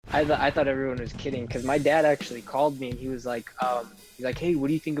I thought everyone was kidding because my dad actually called me and he's like, hey, what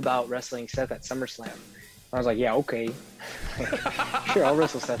do you think about wrestling Seth at SummerSlam? I was like, yeah, okay. Sure, I'll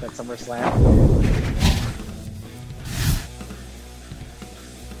wrestle Seth at SummerSlam.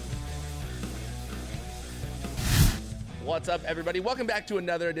 What's up, everybody? Welcome back to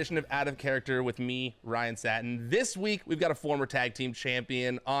another edition of Out of Character with me, Ryan Satin. This week, we've got a former tag team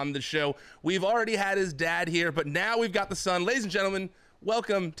champion on the show. We've already had his dad here, but now we've got the son. Ladies and gentlemen,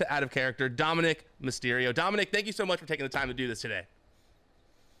 welcome to Out of Character, Dominik Mysterio. Dominik, thank you so much for taking the time to do this today.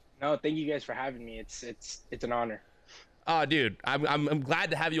 No, thank you guys for having me. It's an honor. Dude, I'm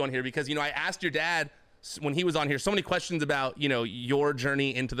glad to have you on here because, I asked your dad when he was on here so many questions about, your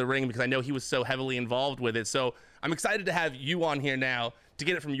journey into the ring because I know he was so heavily involved with it. So I'm excited to have you on here now to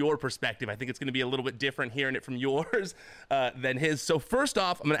get it from your perspective. I think it's going to be a little bit different hearing it from yours than his. So first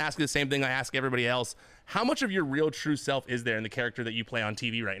off, I'm going to ask you the same thing I ask everybody else. How much of your real true self is there in the character that you play on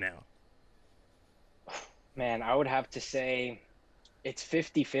TV right now? Man, I would have to say it's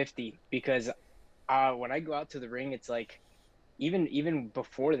 50-50 because when I go out to the ring, it's like even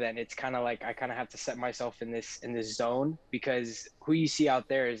before then, it's kind of like I kind of have to set myself in this zone because who you see out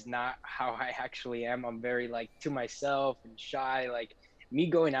there is not how I actually am. I'm very like to myself and shy. Like me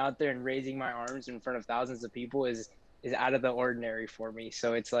going out there and raising my arms in front of thousands of people is out of the ordinary for me.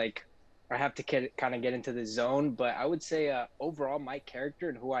 So it's like I have to kind of get into the zone. But I would say overall, my character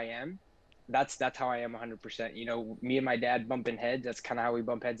and who I am, that's how I am 100%. Me and my dad bumping heads. That's kind of how we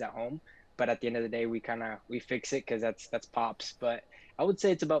bump heads at home. But at the end of the day, we fix it because that's pops. But I would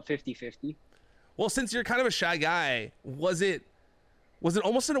say it's about 50-50. Well, since you're kind of a shy guy, was it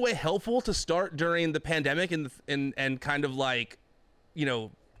almost in a way helpful to start during the pandemic and kind of like,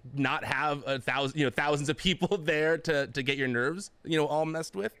 not have thousands of people there to get your nerves, all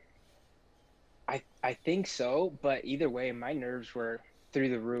messed with? I think so, but either way, my nerves were through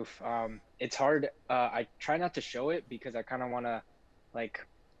the roof. It's hard. I try not to show it because I kind of want to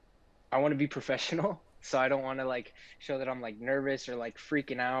I want to be professional. So I don't want to show that I'm nervous or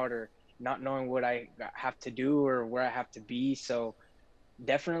freaking out or not knowing what I have to do or where I have to be. So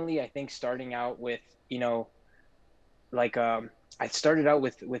definitely I think starting out with, I started out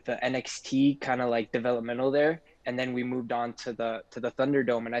with the NXT kind of developmental there. And then we moved on to the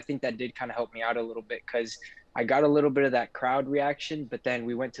Thunderdome. And I think that did kind of help me out a little bit because I got a little bit of that crowd reaction, but then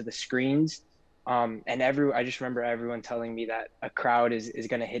we went to the screens. And I just remember everyone telling me that a crowd is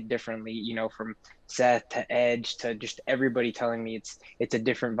going to hit differently, from Seth to Edge to just everybody telling me it's a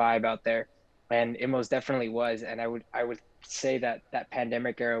different vibe out there. And it most definitely was. And I would say that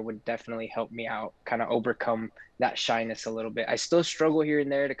pandemic era would definitely help me out, kind of overcome that shyness a little bit. I still struggle here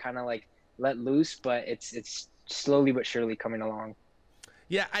and there to kind of let loose, but it's slowly but surely coming along.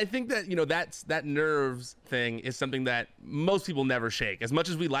 Yeah, I think that, that nerves thing is something that most people never shake. As much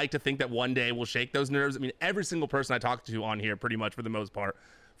as we like to think that one day we'll shake those nerves, I mean, every single person I talk to on here, pretty much for the most part,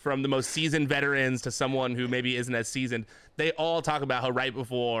 from the most seasoned veterans to someone who maybe isn't as seasoned, they all talk about how right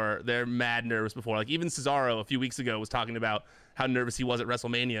before they're mad nervous before. Like even Cesaro a few weeks ago was talking about how nervous he was at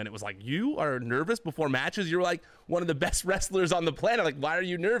WrestleMania, and it was like, you are nervous before matches? You're like one of the best wrestlers on the planet. Like, why are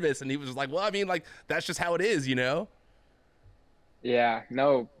you nervous? And he was just like, well, I mean, that's just how it is, Yeah,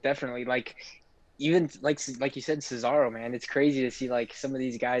 no, definitely. Even like you said, Cesaro, man, it's crazy to see some of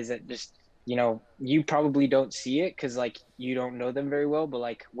these guys that just, you probably don't see it because you don't know them very well.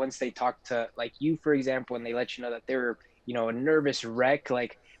 But once they talk to you, for example, and they let you know that they're, a nervous wreck,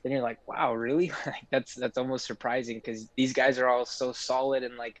 then you're like, wow, really? That's almost surprising because these guys are all so solid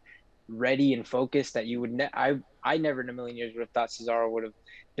and ready and focused that you would I never in a million years would have thought Cesaro would have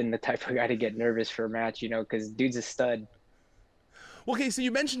been the type of guy to get nervous for a match, because dude's a stud. Okay, so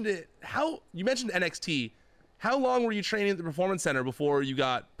you mentioned it. You mentioned NXT. How long were you training at the Performance Center before you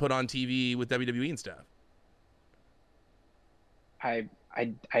got put on TV with WWE and stuff? I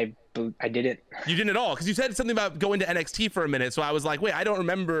didn't. You didn't at all, because you said something about going to NXT for a minute. So I was like, wait, I don't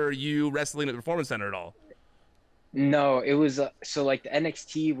remember you wrestling at the Performance Center at all. No, it was so the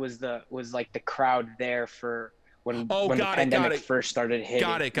NXT was the crowd there for when the pandemic first started hitting.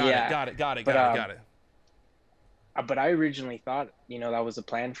 Got it. But I originally thought, that was a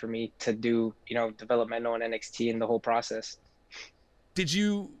plan for me to do, developmental and NXT and the whole process. Did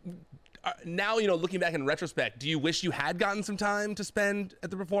you, now, looking back in retrospect, do you wish you had gotten some time to spend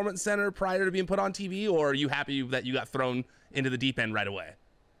at the Performance Center prior to being put on TV, or are you happy that you got thrown into the deep end right away?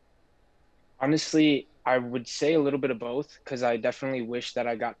 Honestly, I would say a little bit of both because I definitely wish that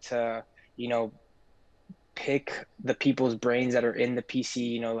I got to, pick the people's brains that are in the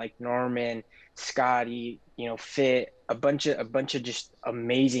PC, like Norman, Scotty, Fit, a bunch of just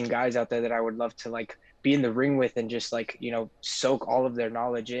amazing guys out there that I would love to be in the ring with and just like, soak all of their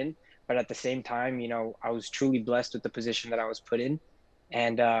knowledge in. But at the same time, I was truly blessed with the position that I was put in.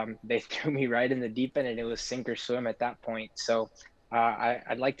 And they threw me right in the deep end, and it was sink or swim at that point. So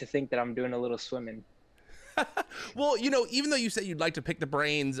I'd like to think that I'm doing a little swimming. Well, even though you said you'd like to pick the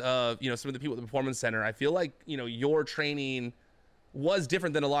brains of, some of the people at the performance center, I feel like, your training was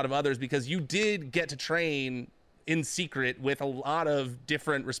different than a lot of others because you did get to train in secret with a lot of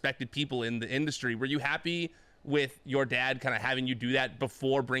different respected people in the industry. Were you happy with your dad kind of having you do that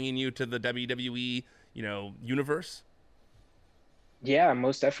before bringing you to the WWE, universe? Yeah,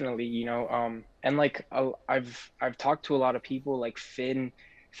 most definitely, and like I've talked to a lot of people like Finn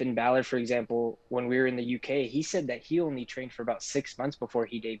Balor, for example, when we were in the UK, he said that he only trained for about 6 months before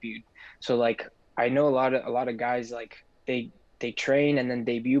he debuted. So like I know a lot of guys like they train and then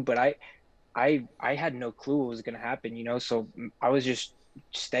debut, but I had no clue what was going to happen, so I was just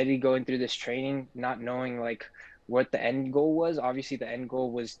steady going through this training, not knowing like what the end goal was. Obviously, the end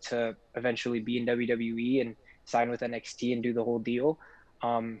goal was to eventually be in WWE and sign with NXT and do the whole deal.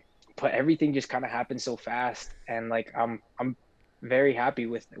 Um, but everything just kind of happened so fast, and like I'm very happy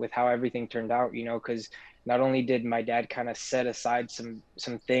with how everything turned out, because not only did my dad kind of set aside some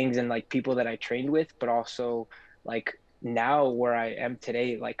things and like people that I trained with, but also like now where I am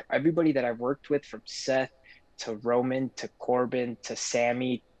today, like everybody that I've worked with from Seth to Roman to Corbin to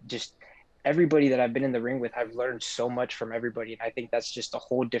Sammy, just everybody that I've been in the ring with, I've learned so much from everybody. And I think that's just a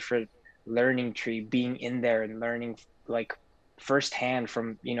whole different learning tree, being in there and learning like firsthand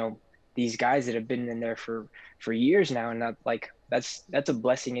from, these guys that have been in there for years now. And that like that's a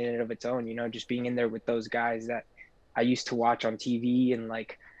blessing in and of its own, just being in there with those guys that I used to watch on TV, and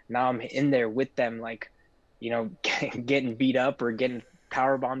like now I'm in there with them, like, getting beat up or getting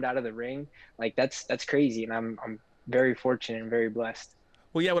power bombed out of the ring. Like that's crazy, and I'm very fortunate and very blessed.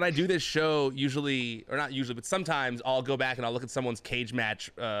 Well, yeah, when I do this show, usually, or not usually, but sometimes I'll go back and I'll look at someone's cage match,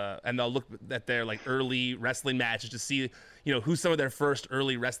 and they'll look at their like early wrestling matches to see, who some of their first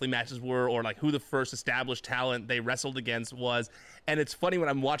early wrestling matches were, or like who the first established talent they wrestled against was. And it's funny when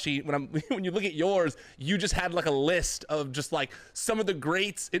I'm watching, when you look at yours, you just had like a list of just like some of the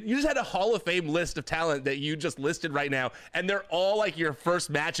greats. You just had a Hall of Fame list of talent that you just listed right now, and they're all like your first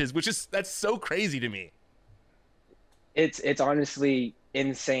matches, that's so crazy to me. It's honestly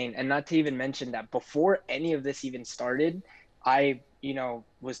insane. And not to even mention that before any of this even started, I,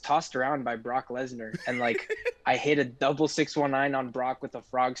 was tossed around by Brock Lesnar, and like I hit a double 619 on Brock with a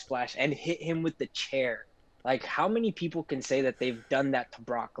frog splash and hit him with the chair. Like how many people can say that they've done that to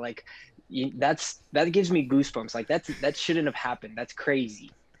Brock? Like that gives me goosebumps. Like that shouldn't have happened. That's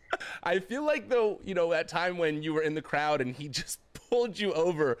crazy. I feel like though, that time when you were in the crowd and he just pulled you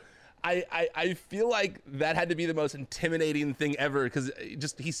over, I feel like that had to be the most intimidating thing ever, because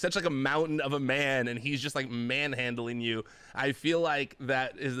he's such like a mountain of a man and he's just like manhandling you. I feel like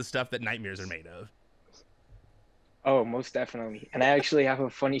that is the stuff that nightmares are made of. Oh, most definitely. And I actually have a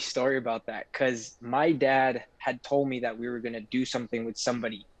funny story about that, because my dad had told me that we were going to do something with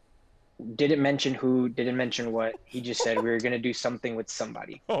somebody. Didn't mention who, didn't mention what. He just said we were going to do something with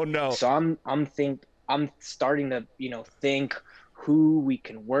somebody. Oh no. So I'm starting to, think who we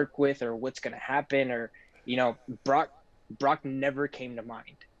can work with or what's going to happen, or, Brock never came to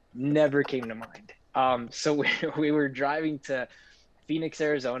mind. Never came to mind. So we were driving to Phoenix,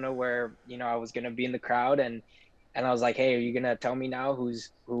 Arizona, where, I was going to be in the crowd, and I was like, "Hey, are you gonna tell me now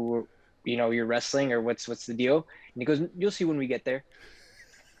who you're wrestling, or what's the deal?" And he goes, "You'll see when we get there."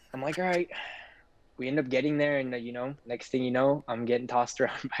 I'm like, "All right." We end up getting there, and next thing you know, I'm getting tossed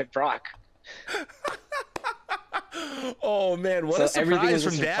around by Brock. Oh man, what So a surprise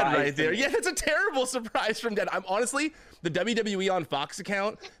from a Dad surprise right there. me. Yeah, it's a terrible surprise from Dad. I'm honestly, the WWE on Fox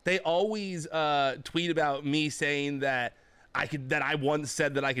account, they always tweet about me saying that I once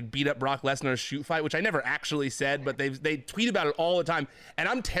said that I could beat up Brock Lesnar's shoot fight, which I never actually said, but they tweet about it all the time. And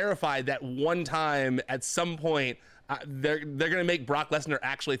I'm terrified that one time at some point they're gonna make Brock Lesnar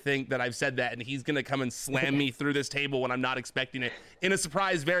actually think that I've said that, and he's gonna come and slam me through this table when I'm not expecting it in a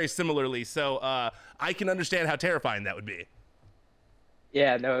surprise very similarly. So I can understand how terrifying that would be.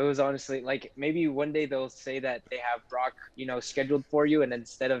 Yeah, no, it was honestly like maybe one day they'll say that they have Brock, scheduled for you, and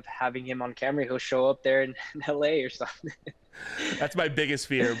instead of having him on camera, he'll show up there in LA or something. That's my biggest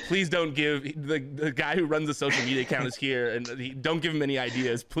fear. Please don't give the guy who runs the social media account is here, and don't give him any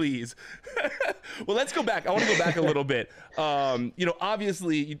ideas, please. Well, let's go back. I want to go back a little bit.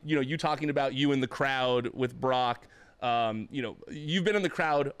 Obviously, you talking about you in the crowd with Brock. You've been in the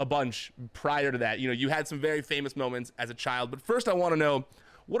crowd a bunch prior to that. You had some very famous moments as a child. But first, I want to know,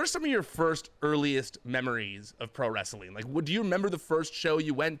 what are some of your first earliest memories of pro wrestling? Like, do you remember the first show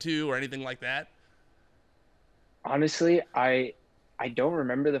you went to or anything like that? Honestly, I don't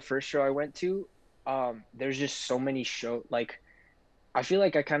remember the first show I went to. There's just so many show like I feel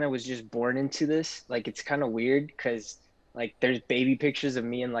like I kind of was just born into this. Like it's kind of weird because like there's baby pictures of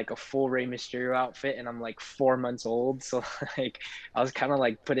me in like a full Rey Mysterio outfit and I'm like 4 months old. So like I was kind of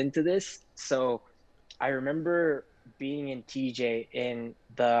like put into this. So I remember being in TJ in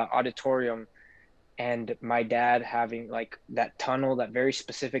the auditorium and my dad having like that tunnel, that very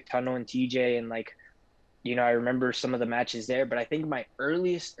specific tunnel in TJ and like I remember some of the matches there, but I think my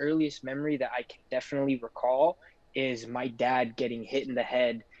earliest memory that I can definitely recall is my dad getting hit in the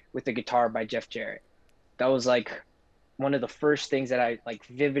head with the guitar by Jeff Jarrett. That was like one of the first things that I like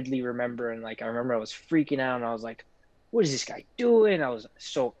vividly remember, and like I remember I was freaking out, and I was like, "What is this guy doing?" I was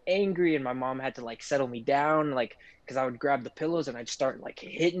so angry, and my mom had to like settle me down, like because I would grab the pillows and I'd start like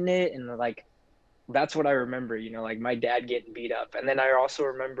hitting it, and like that's what I remember, like my dad getting beat up. And then I also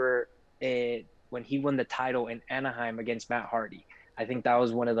remember it when he won the title in Anaheim against Matt Hardy. I think that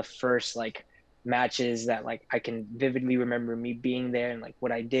was one of the first like matches that like I can vividly remember me being there and like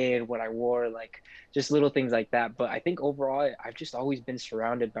what I did, what I wore, like just little things like that. But I think overall I've just always been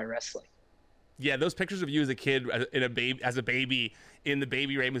surrounded by wrestling. Yeah, those pictures of you as a kid, as a baby in the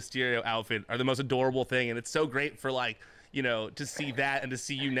baby Rey Mysterio outfit, are the most adorable thing, and it's so great for like to see that and to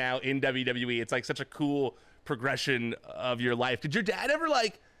see you now in WWE. It's like such a cool progression of your life. Did your dad ever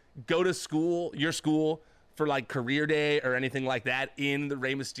like go to school, your school, for like career day or anything like that in the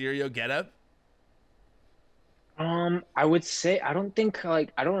Rey Mysterio getup? I would say I don't think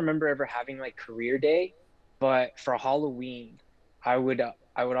like I don't remember ever having like career day, but for Halloween, I would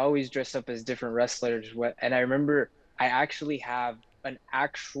always dress up as different wrestlers. And I remember I actually have an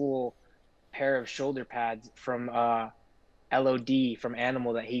actual pair of shoulder pads from LOD from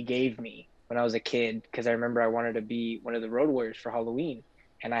Animal that he gave me when I was a kid because I remember I wanted to be one of the Road Warriors for Halloween.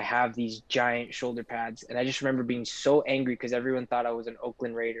 And I have these giant shoulder pads. And I just remember being so angry because everyone thought I was an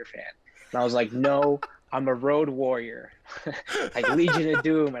Oakland Raider fan. And I was like, no, I'm a Road Warrior, like Legion of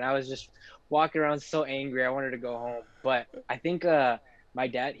Doom. And I was just walking around so angry. I wanted to go home. But I think my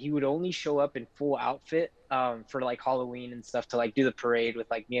dad, he would only show up in full outfit for like Halloween and stuff to like do the parade with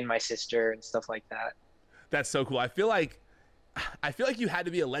like me and my sister and stuff like that. That's so cool. I feel like you had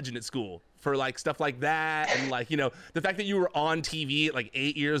to be a legend at school for like stuff like that, and like the fact that you were on TV at like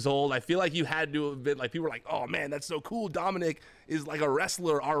 8 years old. I feel like you had to have been like people were like, oh man, that's so cool. Dominik is like a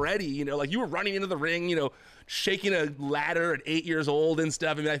wrestler already. Like you were running into the ring, shaking a ladder at 8 years old and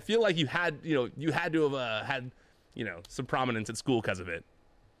stuff. I mean, I feel like you had to have had some prominence at school because of it.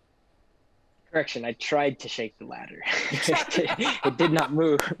 Correction, I tried to shake the ladder. You tried. It did not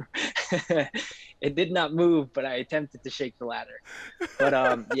move. It did not move, but I attempted to shake the ladder.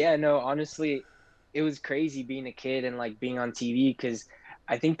 But yeah, no, honestly, it was crazy being a kid and like being on TV because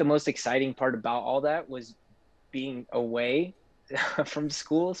I think the most exciting part about all that was being away from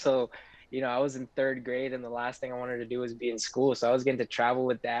school. So, I was in third grade and the last thing I wanted to do was be in school. So I was getting to travel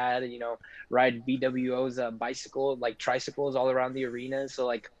with dad, and, ride BWO's bicycle, like tricycles all around the arena. So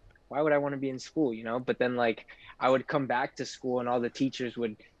like, why would I want to be in school? But then like I would come back to school and all the teachers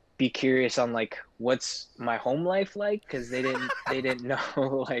would be curious on like what's my home life like because they didn't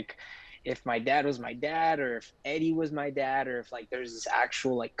know like if my dad was my dad or if Eddie was my dad or if like there's this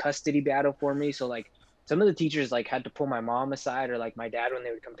actual like custody battle for me. So like some of the teachers like had to pull my mom aside or like my dad when they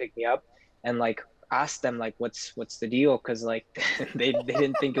would come pick me up and like ask them like what's the deal because like they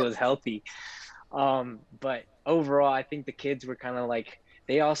didn't think it was healthy. But overall, I think the kids were kind of like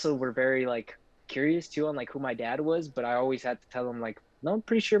they also were very like curious too on like who my dad was, but I always had to tell them like, no, I'm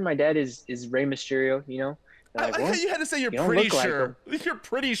pretty sure my dad is Rey Mysterio. They're I like, like how well, you had to say you're you don't pretty look like sure. him. You're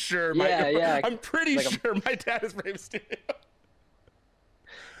pretty sure. Yeah, yeah. I'm pretty Like, sure my dad is Rey Mysterio.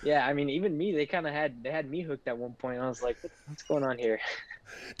 yeah. I mean, even me, they had me hooked at one point. I was like, what's going on here?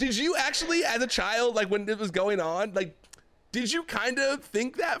 Did you actually, as a child, like when it was going on, like, did you kind of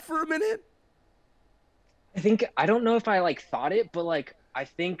think that for a minute? I don't know if I like thought it, but like I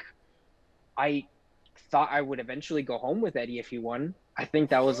think I thought I would eventually go home with Eddie if he won. I think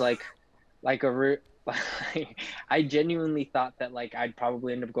that was like a like, I genuinely thought that like I'd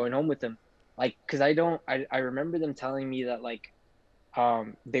probably end up going home with him. Like cuz I remember them telling me that like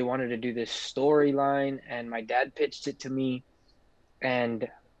they wanted to do this storyline and my dad pitched it to me and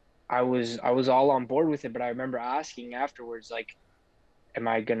I was all on board with it, but I remember asking afterwards like am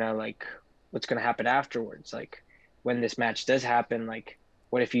I gonna like what's gonna happen afterwards? Like when this match does happen, like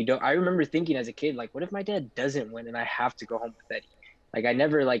what if you don't? I remember thinking as a kid, like, what if my dad doesn't win and I have to go home with Eddie? Like I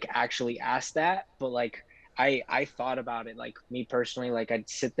never like actually asked that, but like I thought about it. Like me personally, like I'd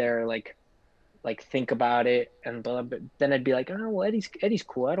sit there like like think about it and blah, but then I'd be like, oh well, Eddie's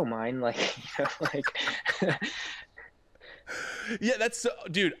cool. I don't mind. Like, like Yeah, that's so,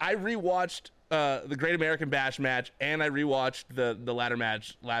 dude. I rewatched the Great American Bash match, and I rewatched the ladder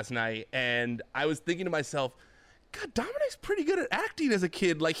match last night, and I was thinking to myself, God, Dominik's pretty good at acting as a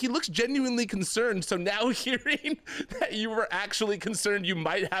kid. Like, he looks genuinely concerned. So now hearing that you were actually concerned you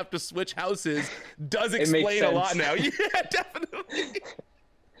might have to switch houses does it makes explain a lot sense. now. Yeah, definitely.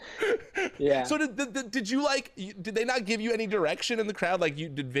 Yeah. So did you like? Did they not give you any direction in the crowd? Like,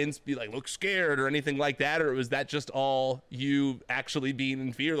 did Vince be like, look scared or anything like that, or was that just all you actually being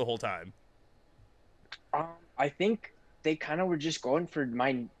in fear the whole time? I think they kind of were just going for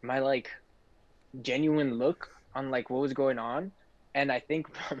my like genuine look on like what was going on, and I think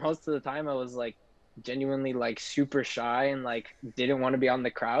most of the time I was like genuinely like super shy and like didn't want to be on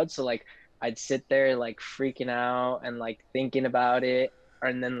the crowd. So like I'd sit there like freaking out and like thinking about it,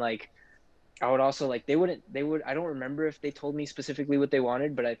 and then like I would also like they would I don't remember if they told me specifically what they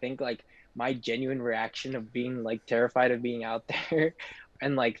wanted, but I think like my genuine reaction of being like terrified of being out there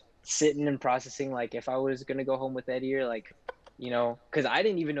and like sitting and processing like if I was gonna go home with Eddie or like because I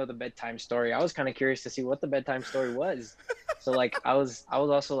didn't even know the bedtime story. I was kind of curious to see what the bedtime story was. So like I was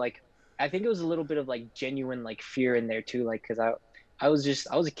also like I think it was a little bit of like genuine like fear in there too, like because I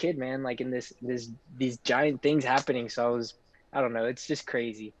was a kid, man, like in this these giant things happening. So I don't know, it's just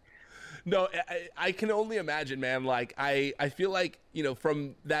crazy. No, I can only imagine, man. Like, I feel like,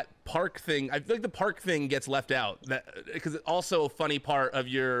 from that park thing, I feel like the park thing gets left out. That because it's also a funny part of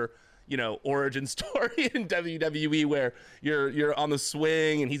your, origin story in WWE, where you're on the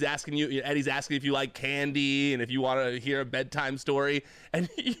swing and he's asking you, Eddie's asking if you like candy and if you want to hear a bedtime story, and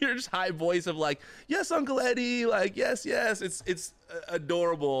you're just high voice of like, yes, Uncle Eddie, like, yes, yes. It's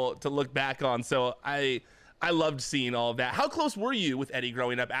adorable to look back on. So I loved seeing all of that. How close were you with Eddie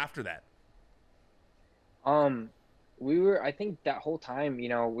growing up after that? Um, we were, I think that whole time,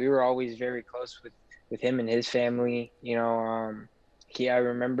 we were always very close with him and his family. I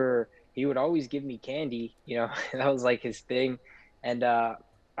remember he would always give me candy. That was like his thing. And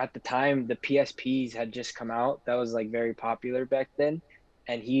at the time, the PSPs had just come out. That was like very popular back then.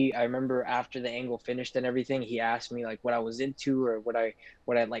 And I remember after the angle finished and everything, he asked me like what I was into or what I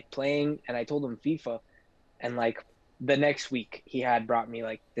like playing, and I told him FIFA. And like the next week he had brought me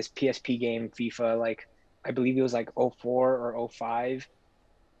like this PSP game FIFA, like I believe it was like '04 or '05.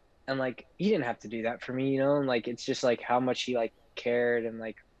 And like he didn't have to do that for me, and like it's just like how much he like cared, and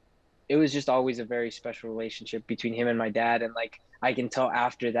like it was just always a very special relationship between him and my dad. And like I can tell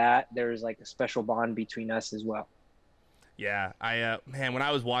after that there was like a special bond between us as well. Yeah, man, when I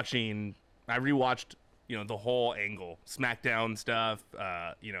was watching, I rewatched, the whole Angle SmackDown stuff,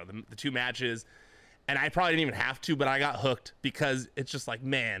 the two matches, and I probably didn't even have to, but I got hooked because it's just like,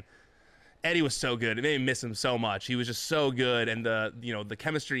 man, Eddie was so good. It made me miss him so much. He was just so good, and the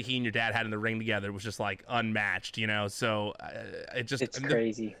chemistry he and your dad had in the ring together was just like unmatched. So it just It's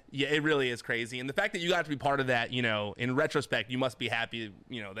crazy. yeah, it really is crazy. And the fact that you got to be part of that, in retrospect, you must be happy,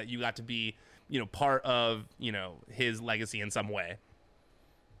 that you got to be, part of, his legacy in some way.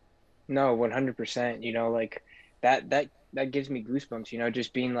 No, 100%. Like that gives me goosebumps,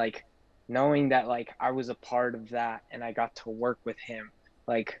 just being like knowing that like I was a part of that and I got to work with him.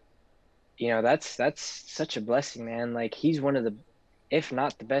 Like, that's such a blessing, man. Like he's one of the, if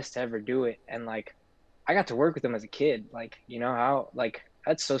not the best to ever do it. And like I got to work with him as a kid. Like, how like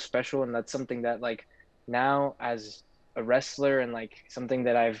that's so special, and that's something that like now as a wrestler and like something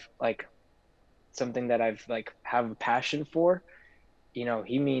that I've like have a passion for,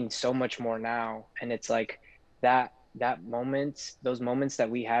 he means so much more now. And it's like those moments that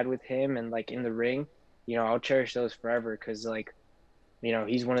we had with him and like in the ring, I'll cherish those forever, because like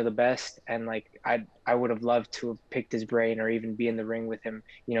he's one of the best. And like I would have loved to have picked his brain or even be in the ring with him,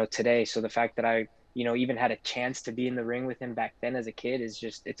 today. So the fact that I even had a chance to be in the ring with him back then as a kid is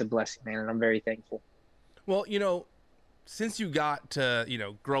just, it's a blessing, man, and I'm very thankful. Well, since you got to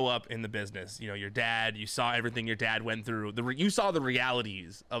grow up in the business, your dad, you saw everything your dad went through, you saw the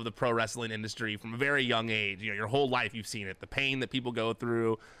realities of the pro wrestling industry from a very young age. Your whole life you've seen it, the pain that people go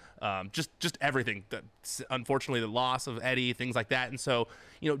through, just everything, unfortunately the loss of Eddie, things like that. And so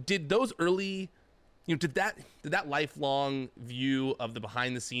did those early, did that lifelong view of the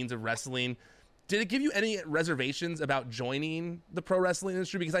behind the scenes of wrestling, did it give you any reservations about joining the pro wrestling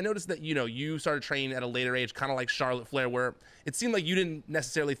industry? Because I noticed that, you started training at a later age, kind of like Charlotte Flair, where it seemed like you didn't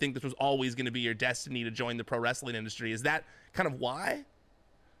necessarily think this was always going to be your destiny to join the pro wrestling industry. Is that kind of why?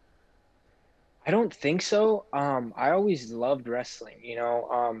 I don't think so. I always loved wrestling.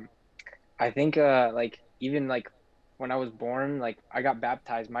 I think like even like when I was born, like I got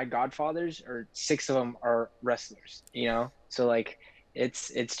baptized. My godfathers, or six of them, are wrestlers. So like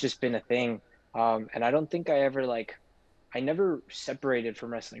it's just been a thing. And I don't think I never separated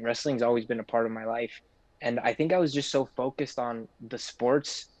from wrestling. Wrestling's always been a part of my life. And I think I was just so focused on the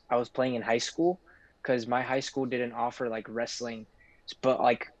sports I was playing in high school because my high school didn't offer like wrestling. But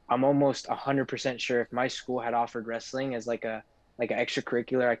like I'm almost 100% sure if my school had offered wrestling as like an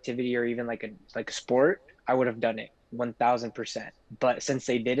extracurricular activity or even like a sport, I would have done it 1000%. But since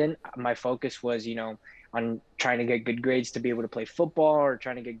they didn't, my focus was, on trying to get good grades to be able to play football or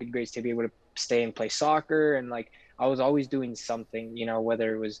trying to get good grades to be able to stay and play soccer. And like I was always doing something,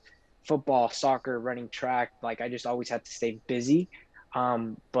 whether it was football, soccer, running track. Like I just always had to stay busy.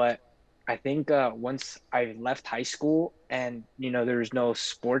 But I think once I left high school and there was no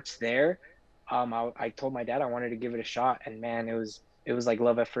sports there, I told my dad I wanted to give it a shot, and man, it was like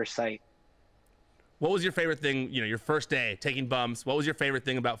love at first sight. What was your favorite thing? Your first day taking bumps. What was your favorite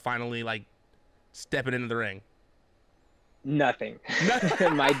thing about finally like stepping into the ring? Nothing.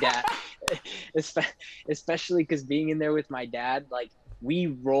 My dad, especially because being in there with my dad, like we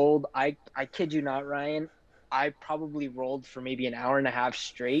rolled. I kid you not, Ryan. I probably rolled for maybe an hour and a half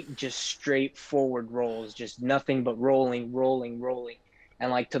straight, just straight forward rolls, just nothing but rolling, rolling, rolling. And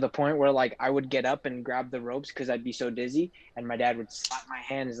like to the point where like I would get up and grab the ropes because I'd be so dizzy, and my dad would slap my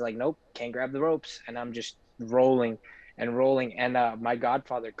hand. Is like, nope, can't grab the ropes, and I'm just rolling and rolling. And my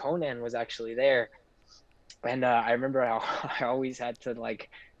godfather Conan was actually there, and I remember how I always had to like,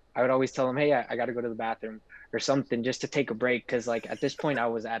 I would always tell him, hey, I got to go to the bathroom or something just to take a break. Cause like at this point I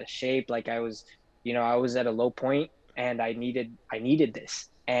was out of shape. Like I was at a low point and I needed this.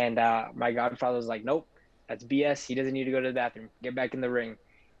 And my godfather was like, nope, that's BS. He doesn't need to go to the bathroom. Get back in the ring.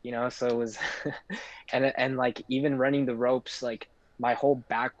 So it was, and like even running the ropes, like my whole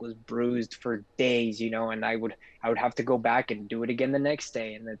back was bruised for days, and I would have to go back and do it again the next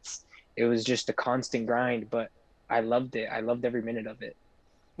day. And it was just a constant grind, but I loved it. I loved every minute of it.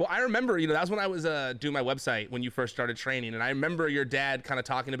 Well, I remember, that was when I was doing my website when you first started training, and I remember your dad kind of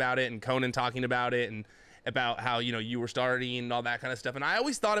talking about it and Conan talking about it and about how you were starting and all that kind of stuff. And I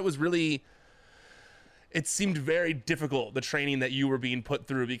always thought it seemed very difficult, the training that you were being put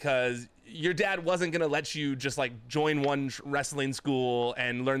through, because your dad wasn't going to let you just like join one wrestling school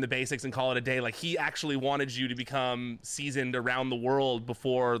and learn the basics and call it a day. Like he actually wanted you to become seasoned around the world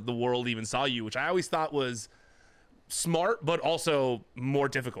before the world even saw you, which I always thought was smart, but also more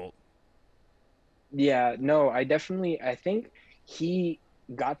difficult. Yeah, no, I think he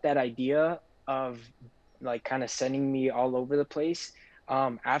got that idea of like kind of sending me all over the place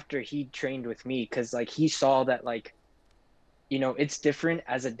after he trained with me, because like he saw that like it's different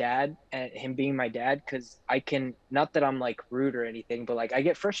as a dad and him being my dad, because I can, not that I'm like rude or anything, but like I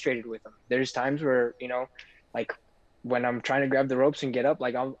get frustrated with him. There's times where, like when I'm trying to grab the ropes and get up,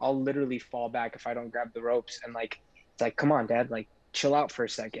 like I'll literally fall back if I don't grab the ropes. And like, it's like, come on, dad, like chill out for a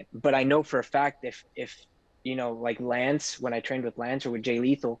second. But I know for a fact if, like Lance, when I trained with Lance or with Jay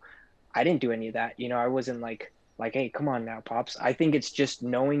Lethal, I didn't do any of that. I wasn't like, hey, come on now, pops. I think it's just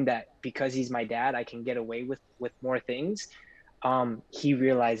knowing that because he's my dad, I can get away with more things. He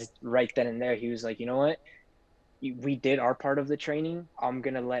realized right then and there, he was like, you know what, we did our part of the training. I'm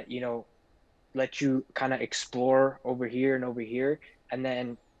gonna let you kind of explore over here and over here, and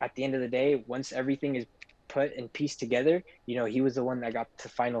then at the end of the day, once everything is put and pieced together, he was the one that got the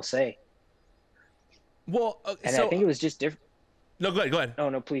final say. Well, And I think it was just different. no, go ahead, go ahead. Oh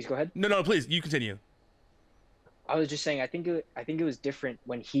no, please go ahead. No, no, please, you continue. I was just saying, I think it was different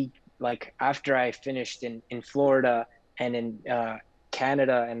when he, like after I finished in Florida and in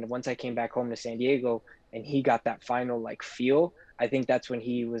Canada, and once I came back home to San Diego, and he got that final like feel. I think that's when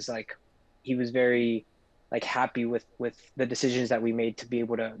he was very like happy with the decisions that we made to be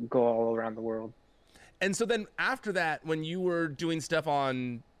able to go all around the world. And so then after that, when you were doing stuff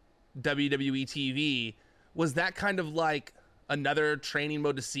on WWE TV, was that kind of like another training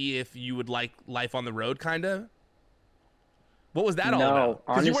mode to see if you would like life on the road, kind of? What was that all No, about?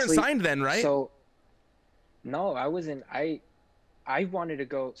 Because you weren't honestly, signed then, right? so no, I wasn't. I wanted to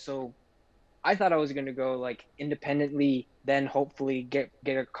go. So I thought I was going to go like independently, then hopefully get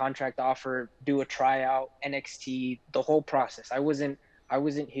a contract offer, do a tryout, NXT, the whole process. I wasn't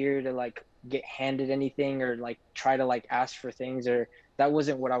here to like get handed anything or like try to like ask for things, or that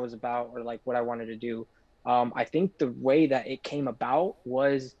wasn't what I was about or like what I wanted to do. I think the way that it came about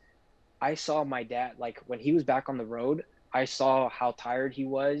was I saw my dad, like when he was back on the road, I saw how tired he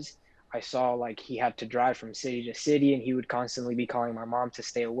was. I saw like he had to drive from city to city, and he would constantly be calling my mom to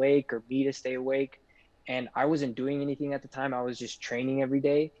stay awake or me to stay awake. And I wasn't doing anything at the time. I was just training every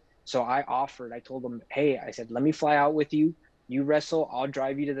day. So I told him, hey, I said, let me fly out with you. You wrestle, I'll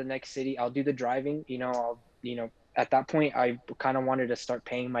drive you to the next city. I'll do the driving. At that point, I kind of wanted to start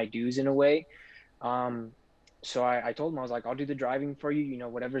paying my dues in a way. Um, so I told him, I was like, I'll do the driving for you,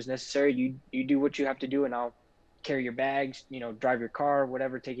 whatever's necessary. You do what you have to do, and I'll carry your bags, drive your car,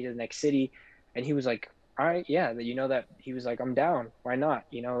 whatever, take you to the next city. And he was like, all right, yeah, that he was like, I'm down. Why not?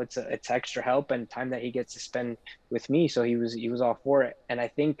 It's extra help and time that he gets to spend with me. So he was all for it. And I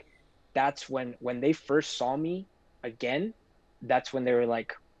think that's when they first saw me again, that's when they were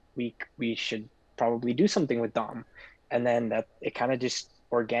like, we should probably do something with Dom. And then that it kind of just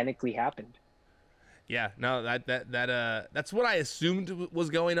organically happened. Yeah, no, that's what I assumed was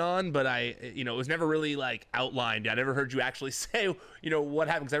going on, but it was never really like outlined. I never heard you actually say, what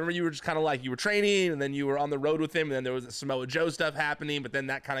happened. Because I remember you were just kind of like you were training, and then you were on the road with him, and then there was the Samoa Joe stuff happening, but then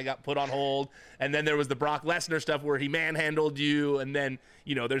that kind of got put on hold, and then there was the Brock Lesnar stuff where he manhandled you, and then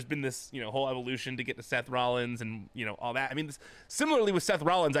there's been this whole evolution to get to Seth Rollins and all that. I mean, similarly with Seth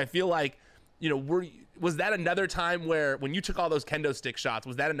Rollins, I feel like was that another time where when you took all those kendo stick shots,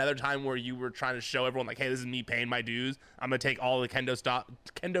 was that another time where you were trying to show everyone like, hey, this is me paying my dues, I'm gonna take all the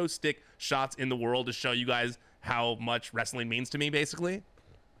kendo stick shots in the world to show you guys how much wrestling means to me, basically?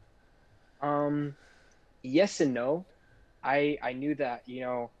 Um, yes and no. I knew that,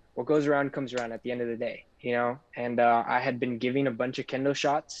 what goes around comes around at the end of the day, and I had been giving a bunch of kendo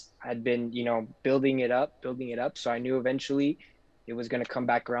shots. I had been, building it up, building it up. So I knew eventually it was going to come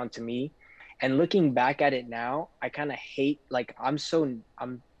back around to me. And looking back at it now, I kind of hate, like, I'm so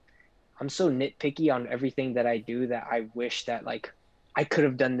nitpicky on everything that I do that I wish that, like, I could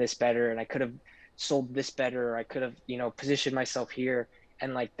have done this better and I could have sold this better, or I could have, positioned myself here.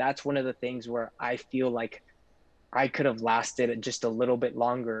 And like that's one of the things where I feel like I could have lasted just a little bit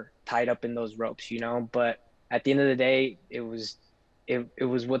longer tied up in those ropes, but at the end of the day, it was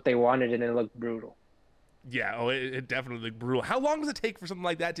what they wanted and it looked brutal. Yeah, oh, it definitely looked brutal. How long does it take for something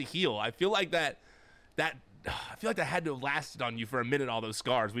like that to heal? I feel like that I feel like that had to have lasted on you for a minute. All those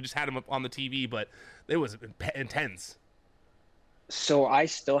scars, we just had them up on the TV, but it was intense. So I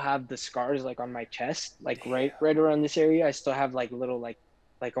still have the scars like on my chest, like right Damn. right around this area. I still have like little like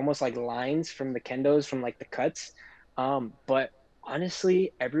almost like lines from the kendos from like the cuts. But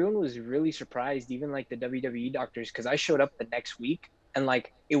honestly, everyone was really surprised, even like the WWE doctors, because I showed up the next week and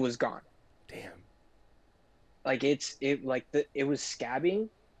like it was gone. Damn. Like it was scabbing.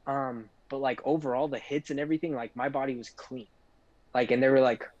 But like overall the hits and everything, like my body was clean. Like, and they were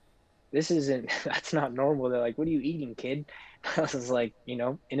like, this isn't that's not normal. They're like, what are you eating, kid? I was like,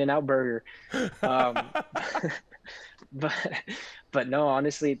 In-N-Out burger. Um, but but no,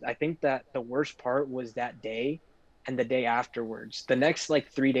 honestly, I think that the worst part was that day and the day afterwards. The next like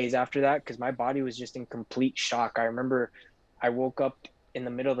 3 days after that, because my body was just in complete shock. I remember I woke up in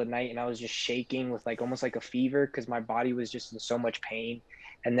the middle of the night and I was just shaking with like almost like a fever because my body was just in so much pain.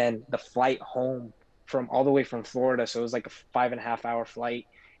 And then the flight home from all the way from Florida, so it was like a 5.5 hour flight.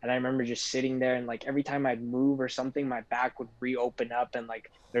 And I remember just sitting there and like every time I'd move or something, my back would reopen up and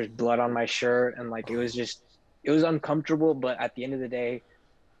like there's blood on my shirt and like it was uncomfortable, but at the end of the day,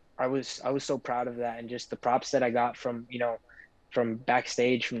 I was so proud of that and just the props that I got from, from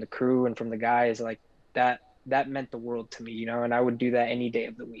backstage, from the crew and from the guys, like that meant the world to me, and I would do that any day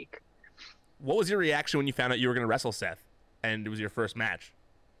of the week. What was your reaction when you found out you were going to wrestle Seth and it was your first match?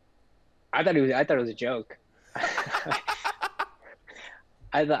 I thought it was a joke.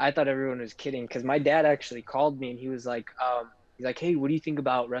 I thought everyone was kidding because my dad actually called me and he's like, hey, what do you think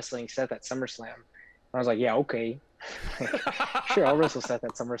about wrestling Seth at SummerSlam? And I was like, yeah, okay. Like, sure, I'll wrestle Seth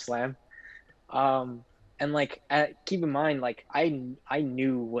at SummerSlam. And like, keep in mind, like, I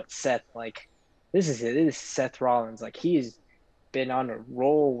knew what Seth like. This is it. This is Seth Rollins. Like, he's been on a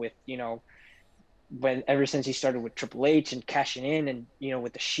roll with when ever since he started with Triple H and cashing in, and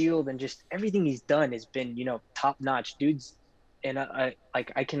with the Shield, and just everything he's done has been top notch, dudes. And I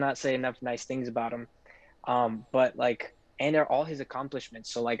cannot say enough nice things about him. But like, and they're all his accomplishments.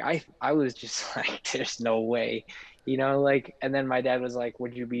 So like, I was just like, there's no way, like. And then my dad was like,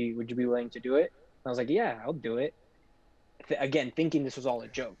 would you be willing to do it? And I was like, yeah, I'll do it. Again, thinking this was all a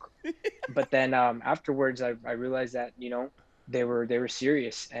joke. But then afterwards, I realized that they were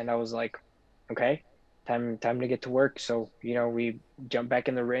serious, and I was like, okay, time to get to work. So we jumped back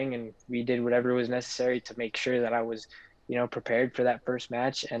in the ring and we did whatever was necessary to make sure that I was prepared for that first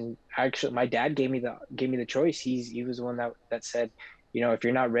match. And actually, my dad gave me the choice. He was the one that said, if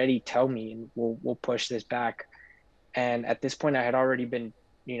you're not ready, tell me, and we'll push this back. And at this point, I had already been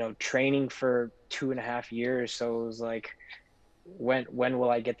training for 2.5 years, so it was like, when will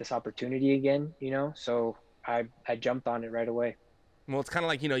I get this opportunity again? So I jumped on it right away. Well, it's kind of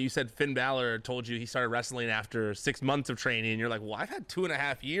like, you said Finn Balor told you he started wrestling after 6 months of training. And you're like, well, I've had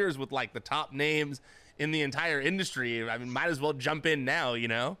 2.5 years with like the top names in the entire industry. I mean, might as well jump in now?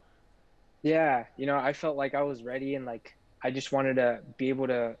 Yeah, I felt like I was ready and like I just wanted to be able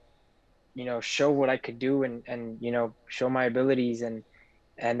to, show what I could do and show my abilities and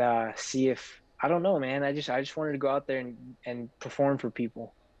see if I don't know, man. I just wanted to go out there and perform for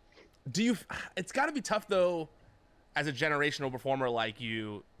people. Do you, it's got to be tough though, as a generational performer like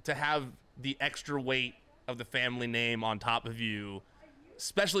you, to have the extra weight of the family name on top of you,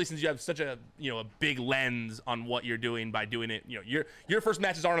 especially since you have such a big lens on what you're doing by doing it. Your first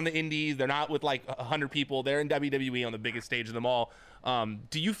matches aren't on the indies. They're not with like 100 people. They're in WWE on the biggest stage of them all.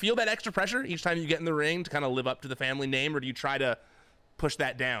 Do you feel that extra pressure each time you get in the ring to kind of live up to the family name, or do you try to push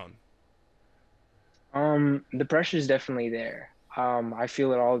that down? The pressure is definitely there. I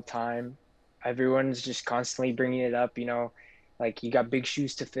feel it all the time. Everyone's just constantly bringing it up, like you got big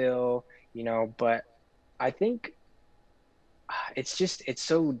shoes to fill, but I think it's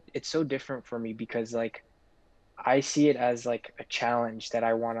so different for me because like I see it as like a challenge that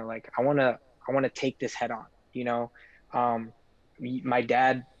I want to take this head on, you know. Um my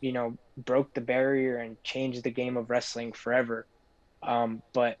dad, broke the barrier and changed the game of wrestling forever.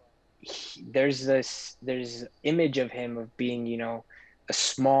 But there's image of him of being, a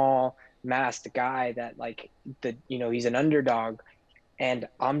small masked guy that like he's an underdog, and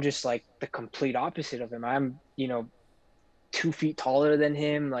I'm just like the complete opposite of him. I'm 2 feet taller than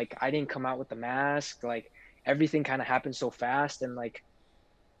him. Like I didn't come out with the mask. Like everything kind of happened so fast, and like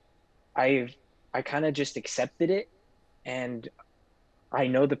I I kind of just accepted it, and I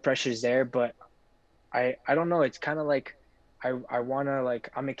know the pressure's there, but I don't know. It's kind of like I wanna like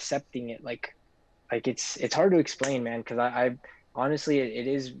I'm accepting it. Like it's hard to explain, man. Because I honestly it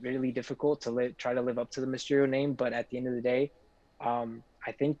is really difficult to try to live up to the Mysterio name. But at the end of the day,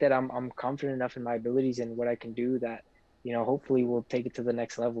 I think that I'm confident enough in my abilities and what I can do that hopefully we'll take it to the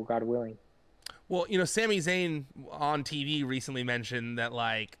next level, God willing. Well, Sami Zayn on TV recently mentioned that,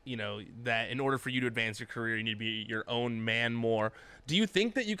 like, that in order for you to advance your career, you need to be your own man more. Do you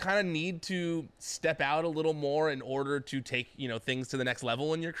think that you kind of need to step out a little more in order to take, things to the next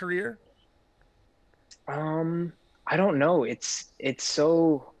level in your career? Um, I don't know. It's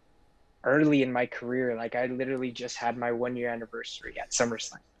so early in my career. Like I literally just had my 1 year anniversary at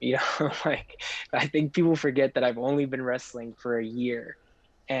SummerSlam. Like I think people forget that I've only been wrestling for a year,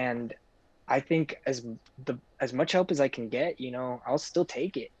 and I think as much help as I can get, I'll still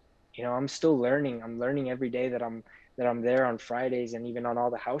take it. I'm still learning. I'm learning every day that I'm there on Fridays and even on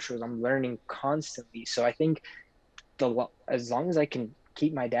all the house shows. I'm learning constantly. So I think as long as I can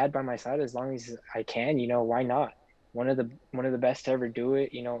keep my dad by my side, as long as I can, why not? One of the best to ever do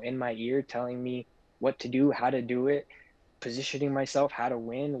it, in my ear, telling me what to do, how to do it, positioning myself, how to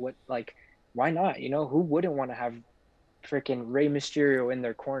win. Why not? Who wouldn't want to have freaking Rey Mysterio in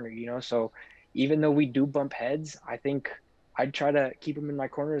their corner? So even though we do bump heads, I think I'd try to keep him in my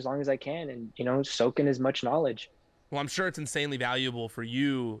corner as long as I can, and soak in as much knowledge. Well, I'm sure it's insanely valuable for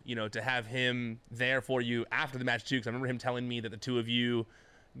you, to have him there for you after the match too. Because I remember him telling me that the two of you,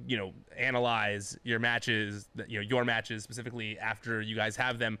 analyze your matches specifically after you guys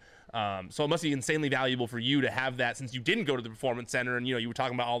have them. So it must be insanely valuable for you to have that, since you didn't go to the performance center and you were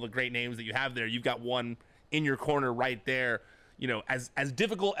talking about all the great names that you have there. You've got one in your corner right there. As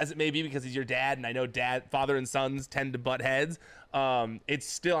difficult as it may be because he's your dad, and I know father and sons tend to butt heads. It's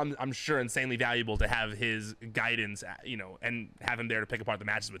still, I'm sure, insanely valuable to have his guidance, and have him there to pick apart the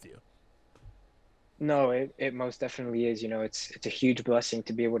matches with you. No, it most definitely is. It's a huge blessing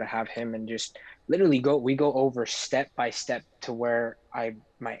to be able to have him and just literally we go over step by step to where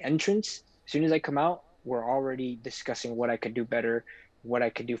my entrance. As soon as I come out, we're already discussing what I could do better, what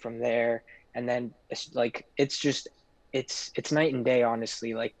I could do from there, and then it's like it's night and day,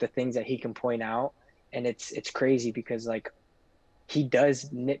 honestly. Like the things that he can point out, and it's crazy because like he does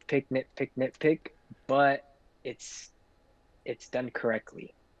nitpick, nitpick, nitpick, but it's it's done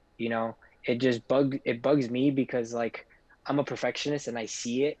correctly. You know, it bugs me because like I'm a perfectionist and I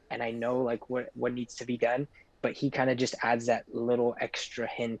see it and I know like what needs to be done, but he kind of just adds that little extra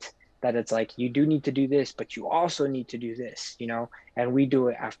hint that it's like you do need to do this, but you also need to do this, and we do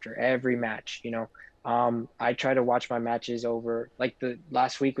it after every match. I try to watch my matches over like the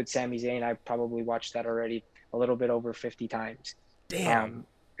last week with Sami Zayn. I probably watched that already a little bit over 50 times. Damn.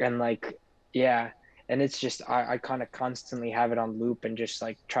 And like, yeah, and it's just I kind of constantly have it on loop and just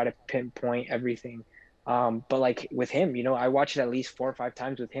like try to pinpoint everything. But like with him, I watch it at least 4 or 5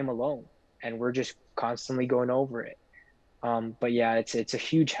 times with him alone, and we're just constantly going over it. But yeah, it's a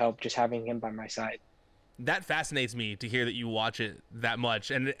huge help just having him by my side. that fascinates me to hear that you watch it that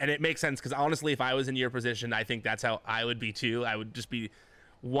much, and it makes sense because honestly, if I was in your position, I think that's how I would be too. I would just be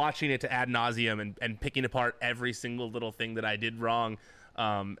watching it to ad nauseum and picking apart every single little thing that I did wrong.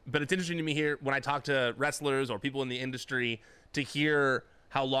 But it's interesting to me here when I talk to wrestlers or people in the industry to hear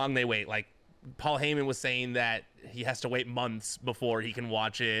how long they wait. Like Paul Heyman was saying that he has to wait months before he can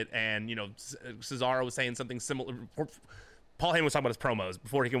watch it, and Cesaro was saying something similar. Paul Heyman was talking about his promos.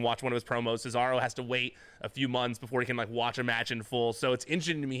 Before he can watch one of his promos, Cesaro has to wait a few months before he can like watch a match in full. So it's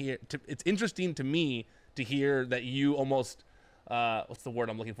interesting to me here. It's interesting to me to hear that you almost what's the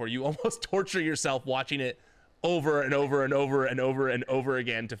word I'm looking for? You almost torture yourself watching it over and over and over and over and over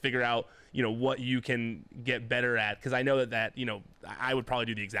again to figure out what you can get better at. Because I know that I would probably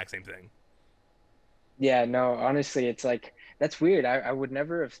do the exact same thing. Yeah, no, honestly, it's like that's weird. I would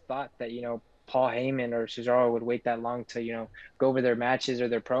never have thought that, Paul Heyman or Cesaro would wait that long to, go over their matches or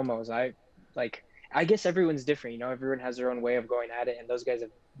their promos. I guess everyone's different, everyone has their own way of going at it, and those guys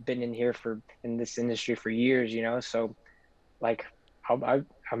have been in this industry for years, so like I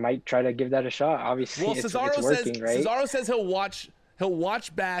might try to give that a shot. Obviously, Well, it's Cesaro working, says right? Cesaro says he'll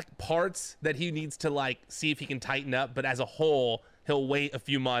watch back parts that he needs to like see if he can tighten up, but as a whole, he'll wait a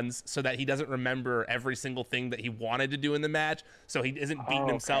few months so that he doesn't remember every single thing that he wanted to do in the match, so he isn't beating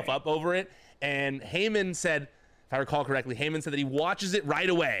himself up over it. And Heyman said, if I recall correctly, Heyman said that he watches it right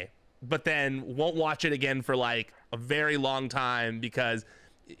away, but then won't watch it again for like a very long time because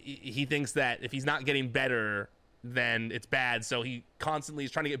he thinks that if he's not getting better, then it's bad. So he constantly is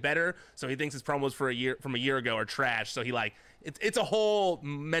trying to get better. So he thinks his promos from a year ago are trash. So he it's a whole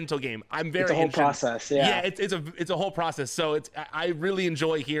mental game. I'm very It's a whole process. Yeah. It's a whole process. So I really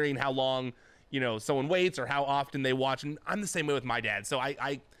enjoy hearing how long someone waits or how often they watch. And I'm the same way with my dad. So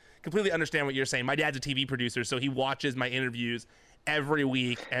I completely understand what you're saying. My dad's a TV producer, so he watches my interviews every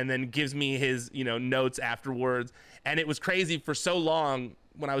week and then gives me his notes afterwards. And it was crazy for so long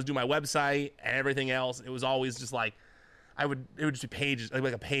when I was doing my website and everything else. It was always just like it would just be pages,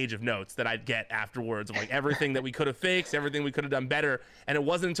 like a page of notes that I'd get afterwards of like everything that we could have fixed, everything we could have done better. And it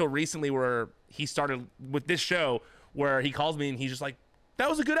wasn't until recently where he started with this show where he calls me and he's just like, that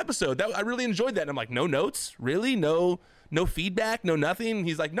was a good episode. I really enjoyed that. And I'm like, no notes? Really? No feedback, no nothing.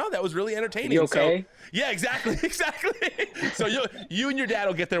 He's like, no, that was really entertaining. You okay? So, yeah, exactly. So you and your dad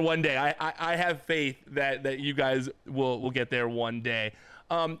will get there one day. I have faith that you guys will get there one day.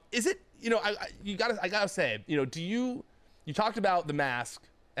 Is it I gotta say, do you talked about the mask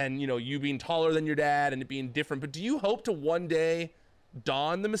and you being taller than your dad and it being different, but do you hope to one day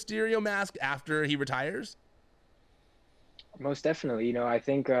don the Mysterio mask after he retires? Most definitely. I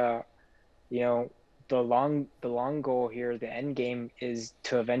think the long goal here, the end game is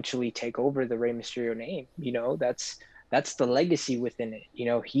to eventually take over the Rey Mysterio name. That's the legacy within it.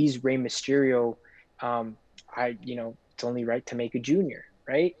 He's Rey Mysterio. It's only right to make a junior,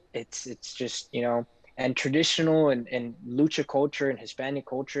 right? It's just, and traditional and lucha culture and Hispanic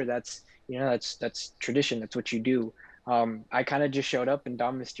culture, that's tradition. That's what you do. I kind of just showed up and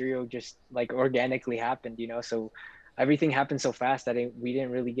Dom Mysterio just like organically happened, so everything happened so fast that we didn't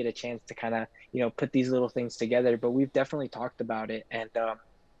really get a chance to kind of, put these little things together, but we've definitely talked about it. And,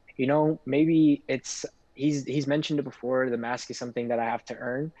 maybe he's mentioned it before. The mask is something that I have to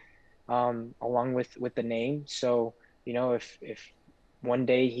earn, along with the name. So, if one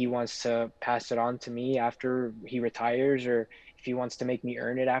day he wants to pass it on to me after he retires, or if he wants to make me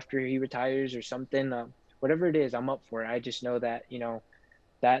earn it after he retires or something, whatever it is, I'm up for it. I just know that,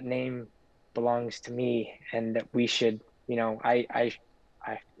 that name belongs to me and that we should,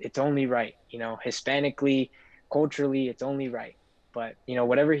 it's only right, Hispanically, culturally, it's only right. But,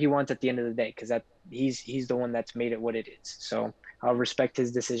 whatever he wants at the end of the day, because he's the one that's made it what it is. So I'll respect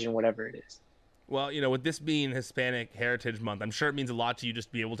his decision, whatever it is. Well, with this being Hispanic Heritage Month, I'm sure it means a lot to you just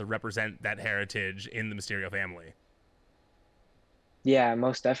to be able to represent that heritage in the Mysterio family. Yeah,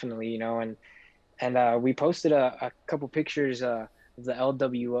 most definitely, and we posted a couple pictures of the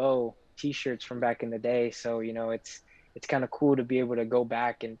LWO t-shirts from back in the day. So, it's kind of cool to be able to go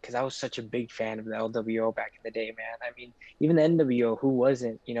back, and because I was such a big fan of the LWO back in the day, man. I mean, even the NWO, who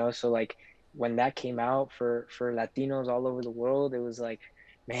wasn't, so like when that came out for Latinos all over the world, it was like,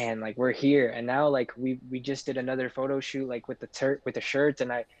 man, like we're here. And now like we just did another photo shoot like with the shirts,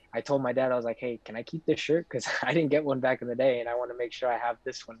 and I told my dad, I was like, hey, can I keep this shirt, because I didn't get one back in the day and I want to make sure I have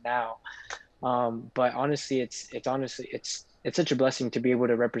this one now. But honestly, it's such a blessing to be able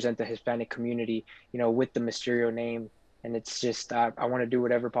to represent the Hispanic community, with the Mysterio name. And it's just, I want to do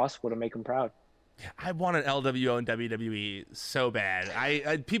whatever possible to make them proud. I want an LWO and WWE so bad.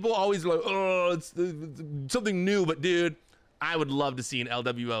 I people always like, oh, it's something new, but dude, I would love to see an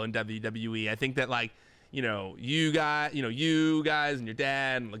LWO and WWE. I think that like, you guys and your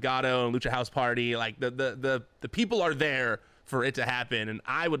dad and Legato and Lucha House Party. Like the people are there for it to happen, and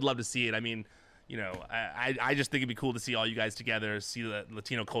I would love to see it. I mean, I just think it'd be cool to see all you guys together, see the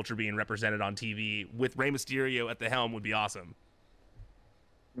Latino culture being represented on TV with Rey Mysterio at the helm would be awesome.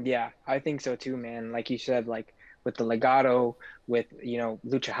 Yeah, I think so too, man. Like you said, like with the Legato, with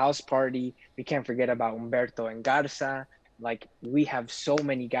Lucha House Party, we can't forget about Humberto and Garza. Like we have so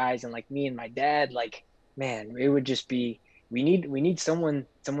many guys, and like me and my dad, like man, it would just be we need someone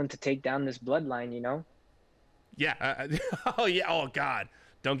to take down this bloodline. Yeah. Oh yeah. Oh God.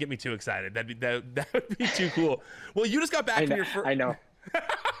 Don't get me too excited. That would be too cool. Well, you just got back I from know, your first. I know.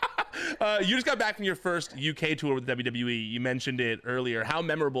 You just got back from your first UK tour with WWE. You mentioned it earlier. How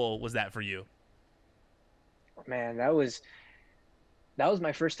memorable was that for you? Man, that was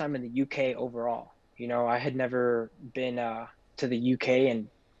my first time in the UK overall. I had never been to the UK, and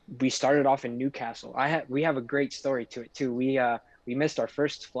we started off in Newcastle. We have a great story to it too. We missed our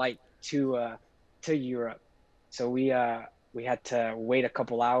first flight to Europe. So we had to wait a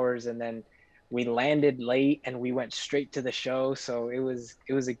couple hours, and then we landed late and we went straight to the show. So it was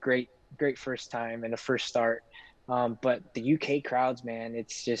a great first time and a first start. But the UK crowds, man,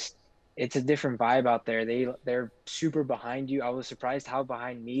 it's a different vibe out there. They're super behind you. I was surprised how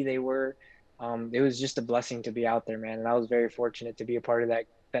behind me they were. It was just a blessing to be out there, man. And I was very fortunate to be a part of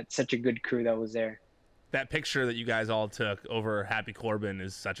that such a good crew that was there. That picture that you guys all took over Happy Corbin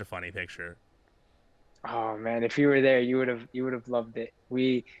is such a funny picture. Oh man, if you were there, you would have loved it.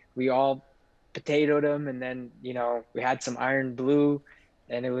 We all potatoed them, and then we had some Iron Blue,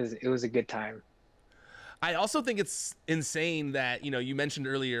 and it was a good time. I also think it's insane that you mentioned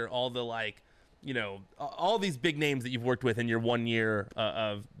earlier all the all these big names that you've worked with in your 1 year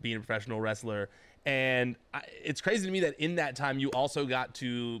of being a professional wrestler, and it's crazy to me that in that time you also got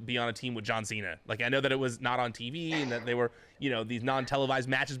to be on a team with John Cena. Like I know that it was not on TV and that they were these non-televised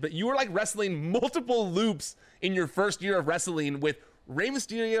matches, but you were like wrestling multiple loops in your first year of wrestling with Rey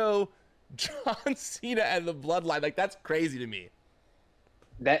Mysterio, John Cena, and the Bloodline. Like that's crazy to me.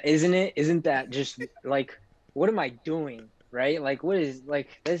 That isn't it? Isn't that just like what am I doing? Right? Like what is like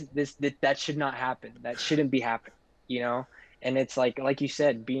that should not happen. That shouldn't be happening, you know? And it's like you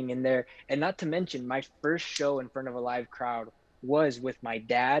said, being in there, and not to mention my first show in front of a live crowd was with my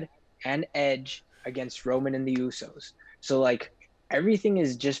dad and Edge against Roman and the Usos. So like everything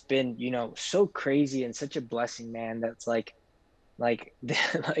has just been, so crazy and such a blessing, man. That's like like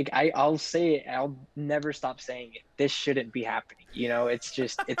I'll say it, I'll never stop saying it. This shouldn't be happening.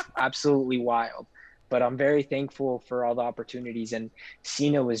 It's absolutely wild. But I'm very thankful for all the opportunities, and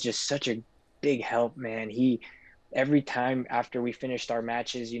Cena was just such a big help, man. He every time after we finished our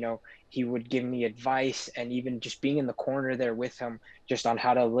matches, he would give me advice, and even just being in the corner there with him just on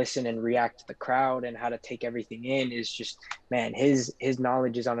how to listen and react to the crowd and how to take everything in is just, man, his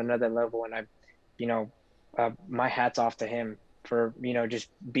knowledge is on another level. And you know, my hat's off to him for just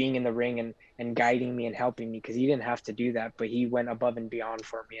being in the ring and guiding me and helping me, because he didn't have to do that, but he went above and beyond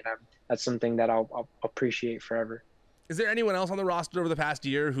for me, and that's something that I'll appreciate forever. Is there anyone else on the roster over the past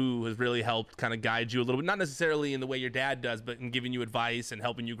year who has really helped kind of guide you a little bit? Not necessarily in the way your dad does, but in giving you advice and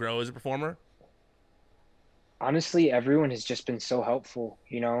helping you grow as a performer? Honestly, everyone has just been so helpful,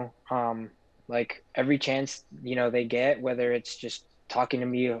 like every chance, they get, whether it's just talking to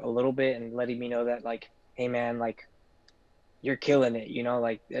me a little bit and letting me know that like, hey man, like you're killing it,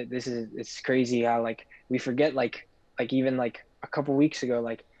 like it's crazy how like we forget like even like a couple weeks ago,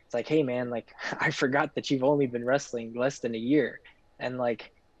 like it's like, hey man, like I forgot that you've only been wrestling less than a year. And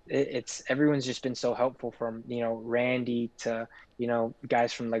like it's everyone's just been so helpful, from Randy to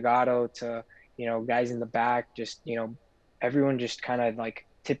guys from Legato to guys in the back, just everyone just kind of like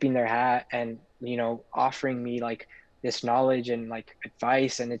tipping their hat and offering me like this knowledge and like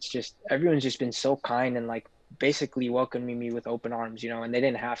advice. And it's just everyone's just been so kind and like basically welcoming me with open arms, and they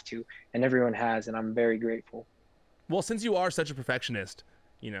didn't have to, and everyone has, and I'm very grateful. Well, since you are such a perfectionist,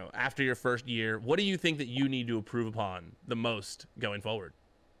 after your first year, what do you think that you need to improve upon the most going forward?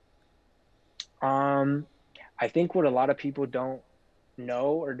 Um, I think what a lot of people don't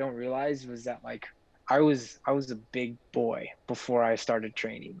know or don't realize was that like I was a big boy before I started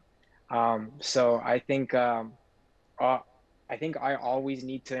training. So uh, I think I always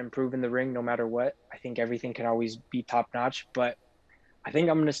need to improve in the ring no matter what. I think everything can always be top notch, but I think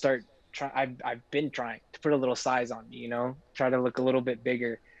I'm gonna start try. I've been trying to put a little size on me, try to look a little bit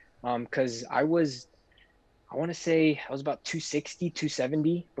bigger. Because I want to say I was about 260,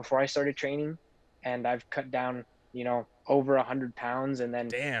 270 before I started training, and I've cut down, over 100 pounds and then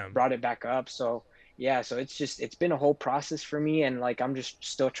Damn. brought it back up. So yeah, so it's been a whole process for me, and like I'm just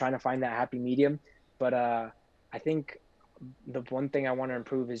still trying to find that happy medium. But I think the one thing I want to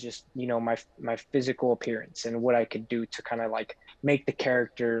improve is just, you know, my physical appearance and what I could do to kind of like make the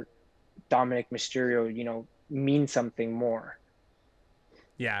character Dominik Mysterio, you know, mean something more.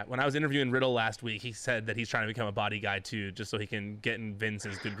 Yeah, when I was interviewing Riddle last week, he said that he's trying to become a body guy too, just so he can get in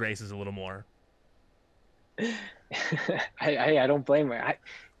Vince's good graces a little more. I don't blame him.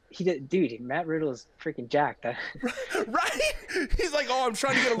 Dude, Matt Riddle is freaking jacked. Right? He's like, oh, I'm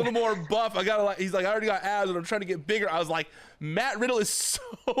trying to get a little more buff. He's like, I already got abs and I'm trying to get bigger. I was like, Matt Riddle is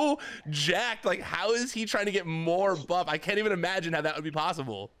so jacked. Like, how is he trying to get more buff? I can't even imagine how that would be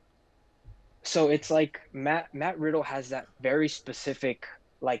possible. So it's like Matt Riddle has that very specific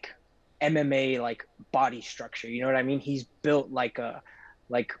like MMA like body structure. You know what I mean? He's built like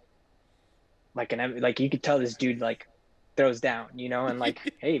like you could tell this dude like throws down, you know, and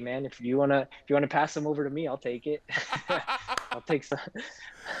like, hey man, if you wanna pass him over to me, I'll take it. I'll take some.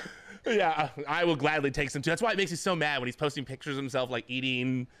 Yeah, I will gladly take some too. That's why it makes me so mad when he's posting pictures of himself like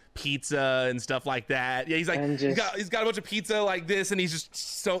eating pizza and stuff like that. Yeah, he's like he's got a bunch of pizza like this, and he's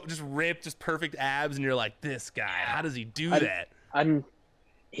just ripped, just perfect abs, and you're like, this guy, how does he do that?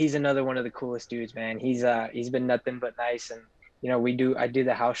 He's another one of the coolest dudes, man. He's been nothing but nice, and you know, I do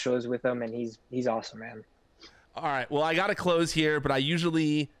the house shows with him, and he's awesome, man. All right, well, I got to close here, but I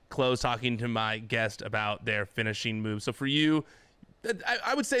usually close talking to my guest about their finishing move. So for you,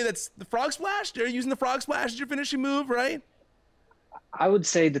 I would say that's the frog splash. You're using the frog splash as your finishing move, right? I would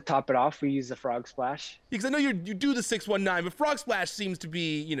say to top it off, we use the frog splash. Because I know you do the 619, but frog splash seems to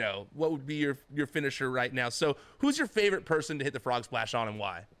be, you know, what would be your finisher right now. So who's your favorite person to hit the frog splash on and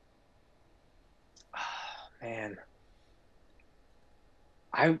why? Oh, man.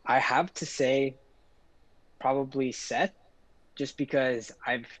 I have to say probably Seth, just because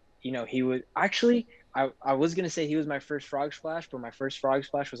he was actually, I was going to say he was my first frog splash, but my first frog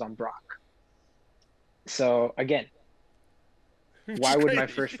splash was on Brock. So again, why would my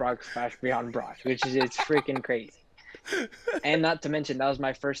first frog splash be on Brock? It's freaking crazy. And not to mention, that was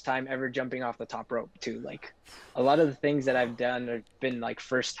my first time ever jumping off the top rope too. Like a lot of the things that I've done have been like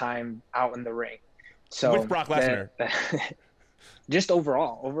first time out in the ring. So with Brock Lesnar. Just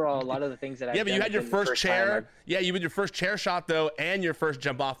overall, a lot of the things that I've done. Yeah, but you had your first chair. Yeah, you had your first chair shot though, and your first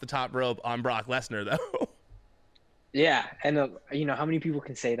jump off the top rope on Brock Lesnar though. Yeah, and you know, how many people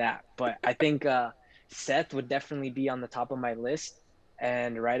can say that? But I think Seth would definitely be on the top of my list,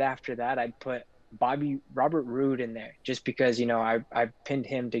 and right after that, I'd put Robert Roode in there, just because, you know, I pinned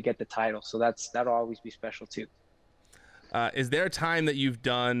him to get the title, so that'll always be special too. Is there a time that you've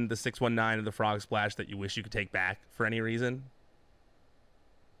done the 619 or the frog splash that you wish you could take back for any reason?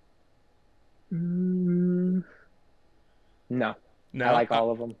 No. I like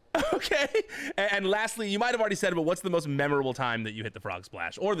all of them. Okay. And lastly, you might have already said it, but what's the most memorable time that you hit the frog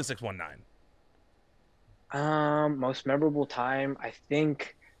splash or the 619? Most memorable time, I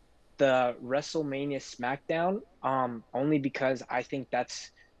think the WrestleMania SmackDown, only because I think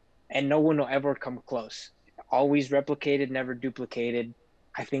and no one will ever come close. Always replicated, never duplicated.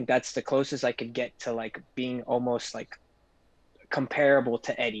 I think that's the closest I could get to like being almost like comparable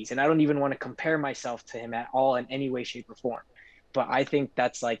to Eddie's. And I don't even want to compare myself to him at all in any way, shape, or form. But I think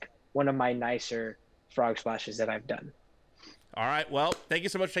that's like one of my nicer frog splashes that I've done. All right. Well, thank you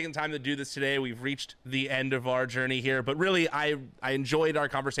so much for taking the time to do this today. We've reached the end of our journey here, but really I enjoyed our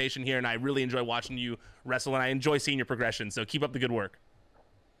conversation here, and I really enjoy watching you wrestle, and I enjoy seeing your progression. So keep up the good work.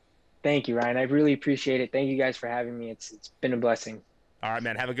 Thank you, Ryan. I really appreciate it. Thank you guys for having me. It's been a blessing. All right,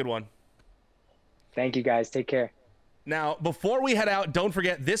 man. Have a good one. Thank you, guys. Take care. Now, before we head out, don't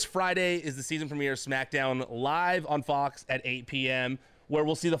forget this Friday is the season premiere of SmackDown live on Fox at 8 p.m., where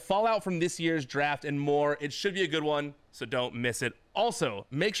we'll see the fallout from this year's draft and more. It should be a good one, so don't miss it. Also,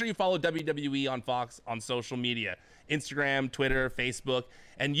 make sure you follow WWE on Fox on social media. Instagram, Twitter, Facebook,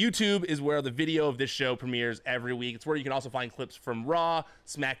 and YouTube is where the video of this show premieres every week. It's where you can also find clips from Raw,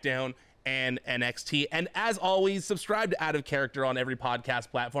 SmackDown, and NXT. And as always, subscribe to Out of Character on every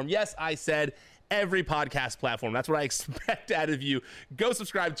podcast platform. Yes, I said every podcast platform. That's what I expect out of you. Go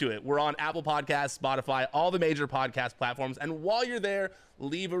subscribe to it. We're on Apple Podcasts, Spotify, all the major podcast platforms. And while you're there,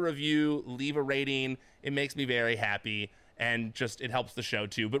 leave a review, leave a rating. It makes me very happy. And just, it helps the show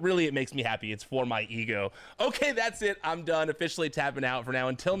too. But really, it makes me happy. It's for my ego. Okay, that's it. I'm done officially tapping out for now.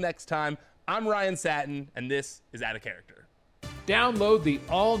 Until next time, I'm Ryan Satin, and this is Out of Character. Download the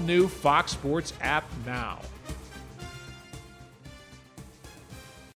all-new Fox Sports app now.